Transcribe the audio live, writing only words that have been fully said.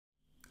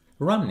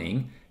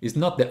Running is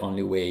not the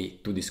only way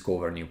to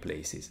discover new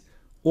places.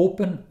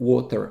 Open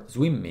water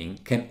swimming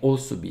can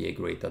also be a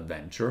great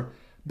adventure,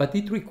 but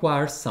it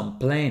requires some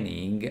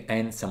planning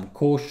and some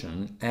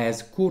caution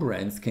as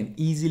currents can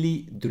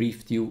easily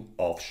drift you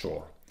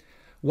offshore.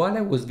 While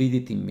I was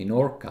visiting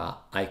Minorca,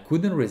 I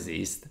couldn't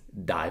resist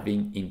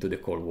diving into the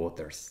cold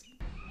waters.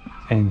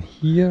 And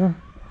here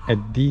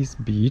at this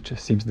beach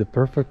seems the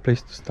perfect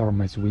place to start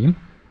my swim,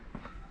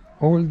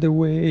 all the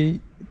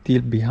way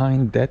till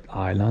behind that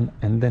island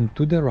and then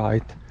to the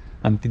right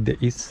until the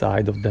east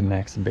side of the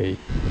next bay.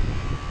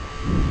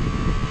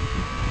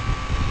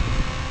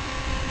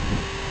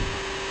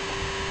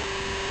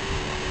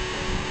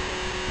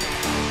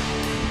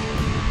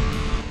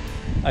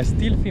 I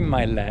still feel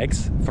my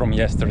legs from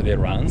yesterday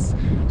runs,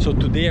 so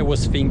today I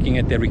was thinking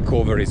at a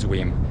recovery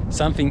swim,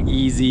 something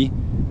easy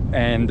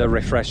and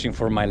refreshing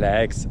for my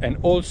legs, and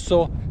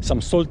also some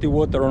salty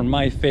water on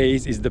my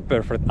face is the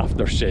perfect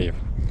aftershave.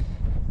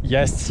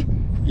 Yes,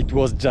 it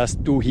was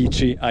just too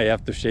itchy, I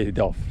have to shave it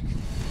off.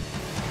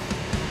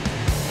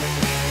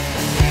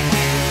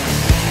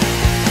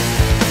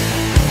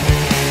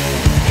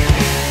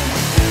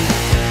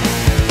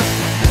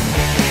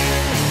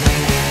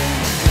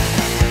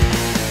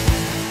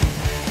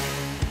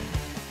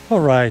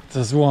 Alright,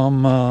 I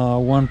swam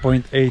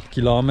 1.8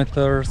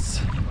 kilometers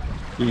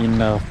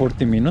in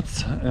 40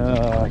 minutes.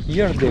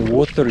 Here the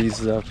water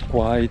is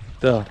quite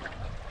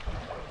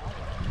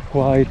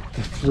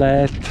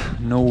flat,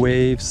 no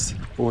waves,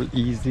 all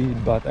easy,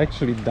 but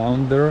actually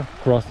down there,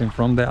 crossing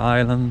from the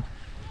island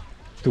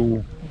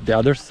to the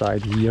other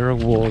side here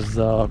was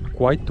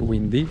quite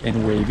windy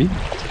and wavy.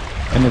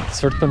 And at a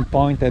certain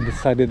point I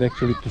decided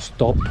actually to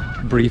stop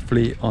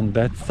briefly on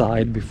that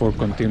side before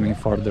continuing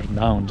further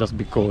down, just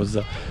because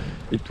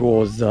it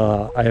was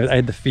I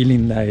had the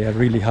feeling I had a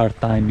really hard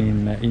time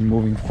in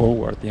moving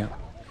forward. Yeah.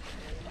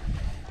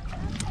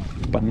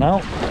 But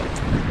now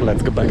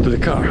let's go back to the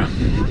car.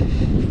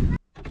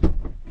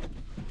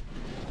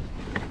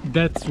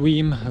 That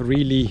swim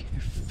really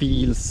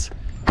feels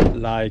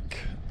like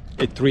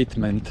a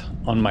treatment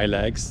on my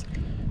legs.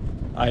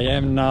 I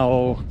am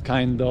now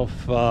kind of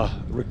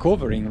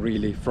recovering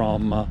really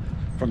from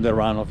the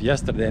run of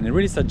yesterday, and I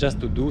really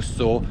suggest to do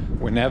so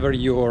whenever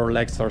your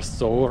legs are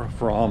sore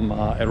from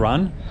a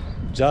run.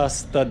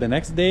 Just the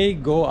next day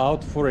go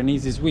out for an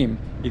easy swim.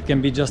 It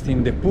can be just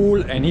in the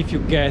pool, and if you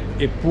get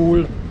a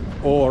pool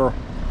or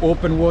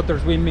open water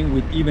swimming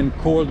with even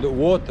cold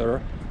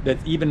water,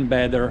 that's even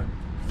better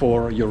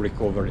for your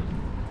recovery.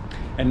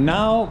 And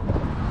now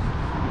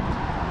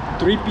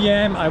 3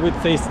 p.m. I would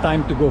say it's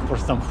time to go for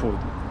some food.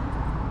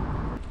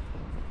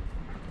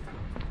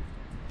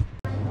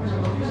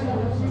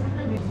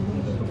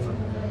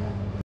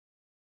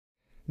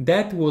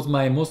 That was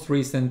my most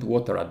recent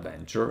water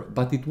adventure,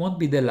 but it won't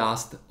be the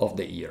last of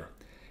the year.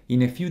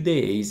 In a few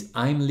days,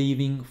 I'm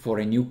leaving for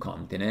a new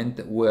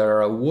continent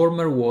where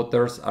warmer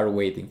waters are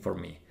waiting for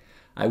me.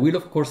 I will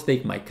of course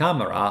take my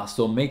camera,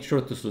 so make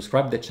sure to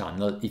subscribe the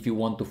channel if you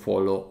want to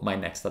follow my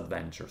next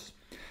adventures.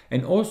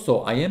 And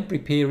also, I am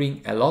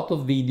preparing a lot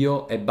of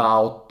video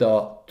about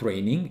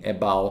training,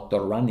 about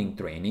running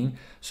training,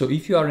 so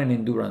if you are an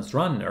endurance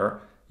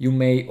runner, you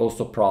may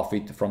also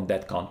profit from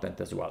that content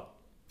as well.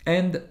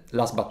 And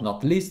last but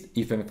not least,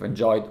 if you've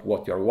enjoyed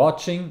what you're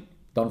watching,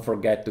 don't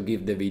forget to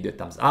give the video a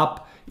thumbs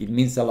up. It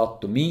means a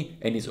lot to me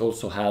and it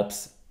also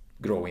helps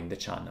growing the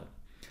channel.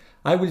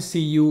 I will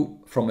see you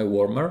from a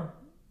warmer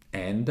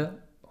and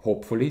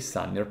hopefully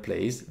sunnier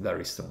place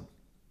very soon.